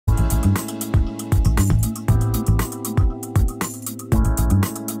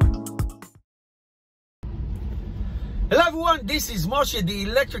everyone, this is Moshe, the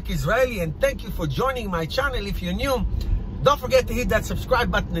Electric Israeli, and thank you for joining my channel. If you're new, don't forget to hit that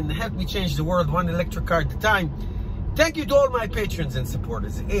subscribe button and help me change the world one electric car at a time. Thank you to all my patrons and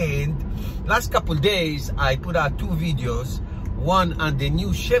supporters. And last couple days, I put out two videos, one on the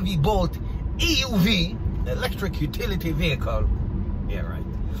new Chevy Bolt EUV, electric utility vehicle. Yeah, right.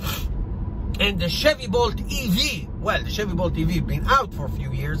 And the Chevy Bolt EV. Well, the Chevy Bolt EV been out for a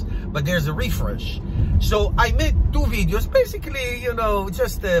few years, but there's a refresh. So I made two videos, basically, you know,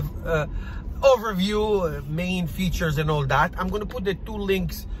 just a overview, main features and all that. I'm going to put the two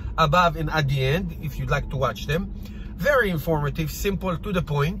links above and at the end if you'd like to watch them. Very informative, simple, to the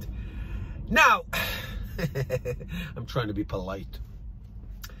point. Now, I'm trying to be polite.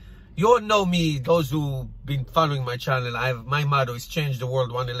 You all know me, those who've been following my channel. My motto is change the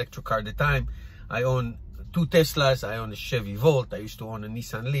world one electric car at a time. I own two Teslas, I own a Chevy Volt, I used to own a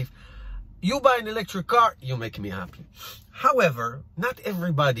Nissan Leaf. You buy an electric car, you make me happy. However, not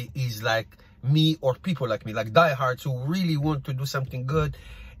everybody is like me or people like me, like diehards who really want to do something good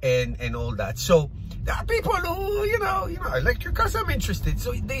and all that. So there are people who, you know, electric cars, I'm interested.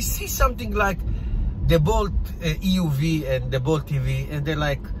 So they see something like the Bolt EUV and the Bolt EV and they're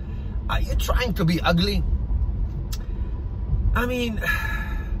like, are you trying to be ugly? I mean,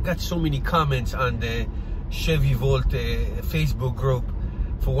 got so many comments on the Chevy Volt Facebook group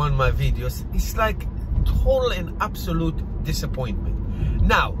for one of my videos. It's like total and absolute disappointment.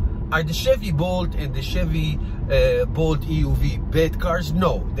 Now, are the Chevy Bolt and the Chevy Bolt EUV bad cars?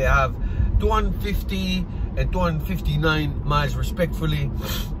 No, they have 250 and 259 miles respectively.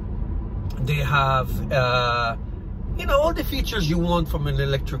 They have you know, all the features you want from an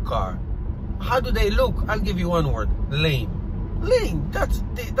electric car. How do they look? I'll give you one word: lame. Lame.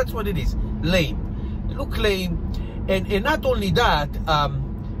 That's what it is. Lame. They look lame. And not only that,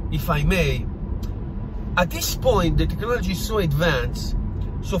 if I may, at this point the technology is so advanced.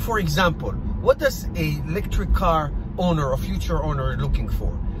 So for example, what does a electric car owner or future owner looking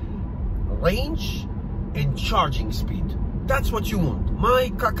for? Range and charging speed. That's what you want.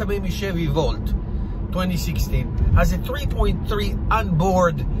 My Kakamemi Chevy Volt 2016 has a 3.3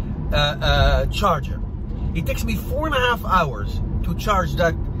 onboard charger. It takes me 4.5 hours to charge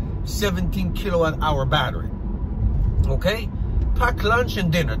that 17 kilowatt hour battery. Okay, pack lunch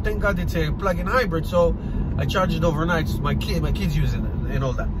and dinner. Thank God it's a plug-in hybrid, so I charge it overnight. So my kids use it and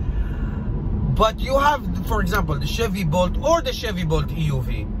all that. But you have, for example, the Chevy Bolt or the Chevy Bolt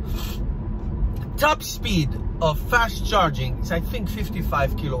EUV. Top speed of fast charging is, I think,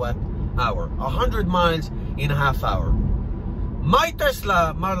 55 kilowatt hour, 100 miles in a half hour. My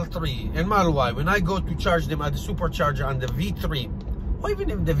Tesla Model 3 and Model Y, when I go to charge them at the supercharger on the V3 or even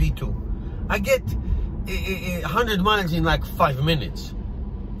in the V2, I get 100 miles in like 5 minutes.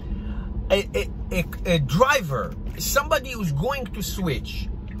 A driver, somebody who's going to switch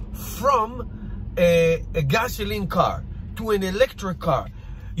from a gasoline car to an electric car,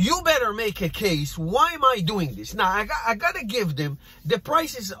 you better make a case. Why am I doing this? Now, I gotta give them, the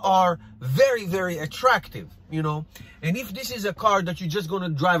prices are very, very attractive, you know. And if this is a car that you're just gonna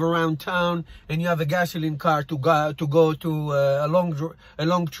drive around town and you have a gasoline car to go to a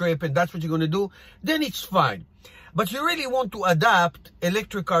long trip and that's what you're gonna do, then it's fine. But you really want to adapt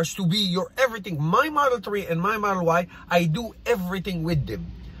electric cars to be your everything. My Model 3 and my Model Y, I do everything with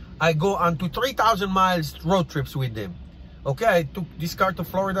them. I go on to 3,000 miles road trips with them. Okay, I took this car to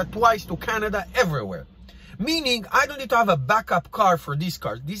Florida twice, to Canada, everywhere. Meaning, I don't need to have a backup car for these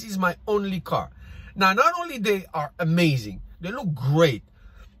cars. This is my only car. Now, not only they are amazing, they look great.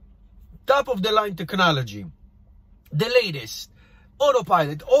 Top of the line technology, the latest,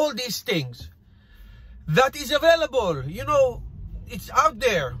 autopilot, all these things. That is available, you know, it's out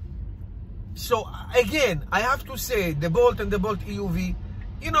there. So, again, I have to say, the Bolt and the Bolt EUV,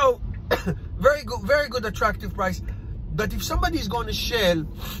 you know, very good, attractive price. But if somebody is going to shell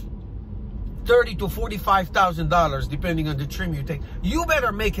 $30,000 to $45,000, depending on the trim you take, you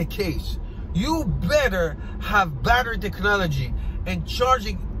better make a case. You better have battery technology and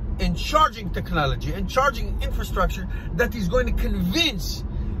charging technology and charging infrastructure that is going to convince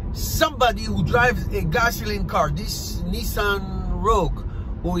somebody who drives a gasoline car, this Nissan Rogue,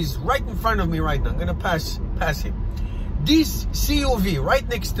 who is right in front of me right now. I'm going to pass him. This CUV right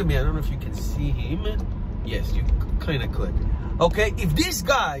next to me. I don't know if you can see him. Yes, you kind of could. Okay, if this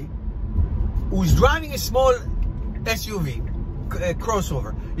guy who's driving a small SUV,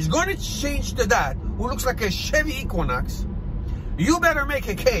 crossover, is going to change to that, who looks like a Chevy Equinox, you better make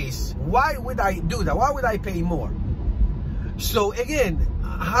a case. Why would I do that? Why would I pay more? So again,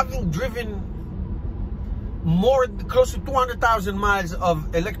 having driven close to 200,000 miles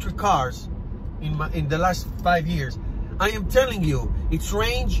of electric cars in the last 5 years, I am telling you, it's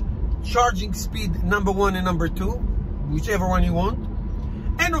range, charging speed number 1 and number 2, whichever one you want.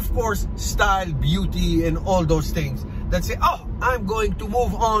 And of course, style, beauty, and all those things that say, oh, I'm going to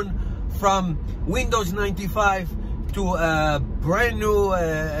move on from Windows 95 to a brand new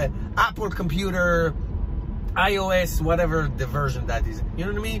Apple computer, iOS, whatever the version that is. You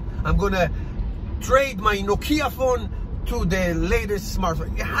know what I mean? I'm gonna trade my Nokia phone to the latest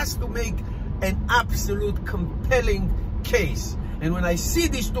smartphone. It has to make an absolute compelling case. And when I see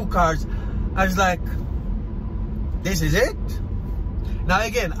these two cars, I was like, this is it. Now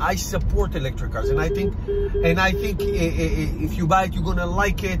again, I support electric cars, and I think if you buy it, you're gonna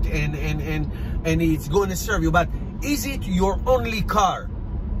like it, and it's going to serve you. But is it your only car?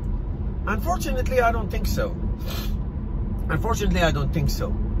 Unfortunately, I don't think so. Unfortunately, I don't think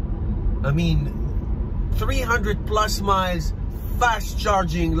so. I mean, 300 plus miles, fast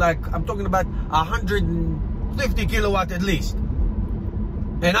charging, like I'm talking about 150 kilowatt at least,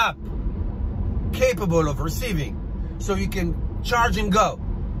 and up, capable of receiving, so you can charge and go.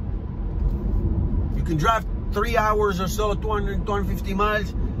 You can drive 3 hours or so, 200, 250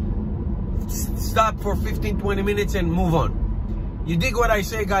 miles, stop for 15-20 minutes and move on. You dig what I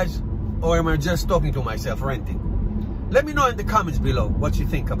say, guys? Or am I just talking to myself, ranting? Let me know in the comments below what you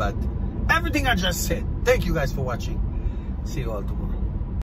think about everything I just said. Thank you guys for watching. See you all tomorrow.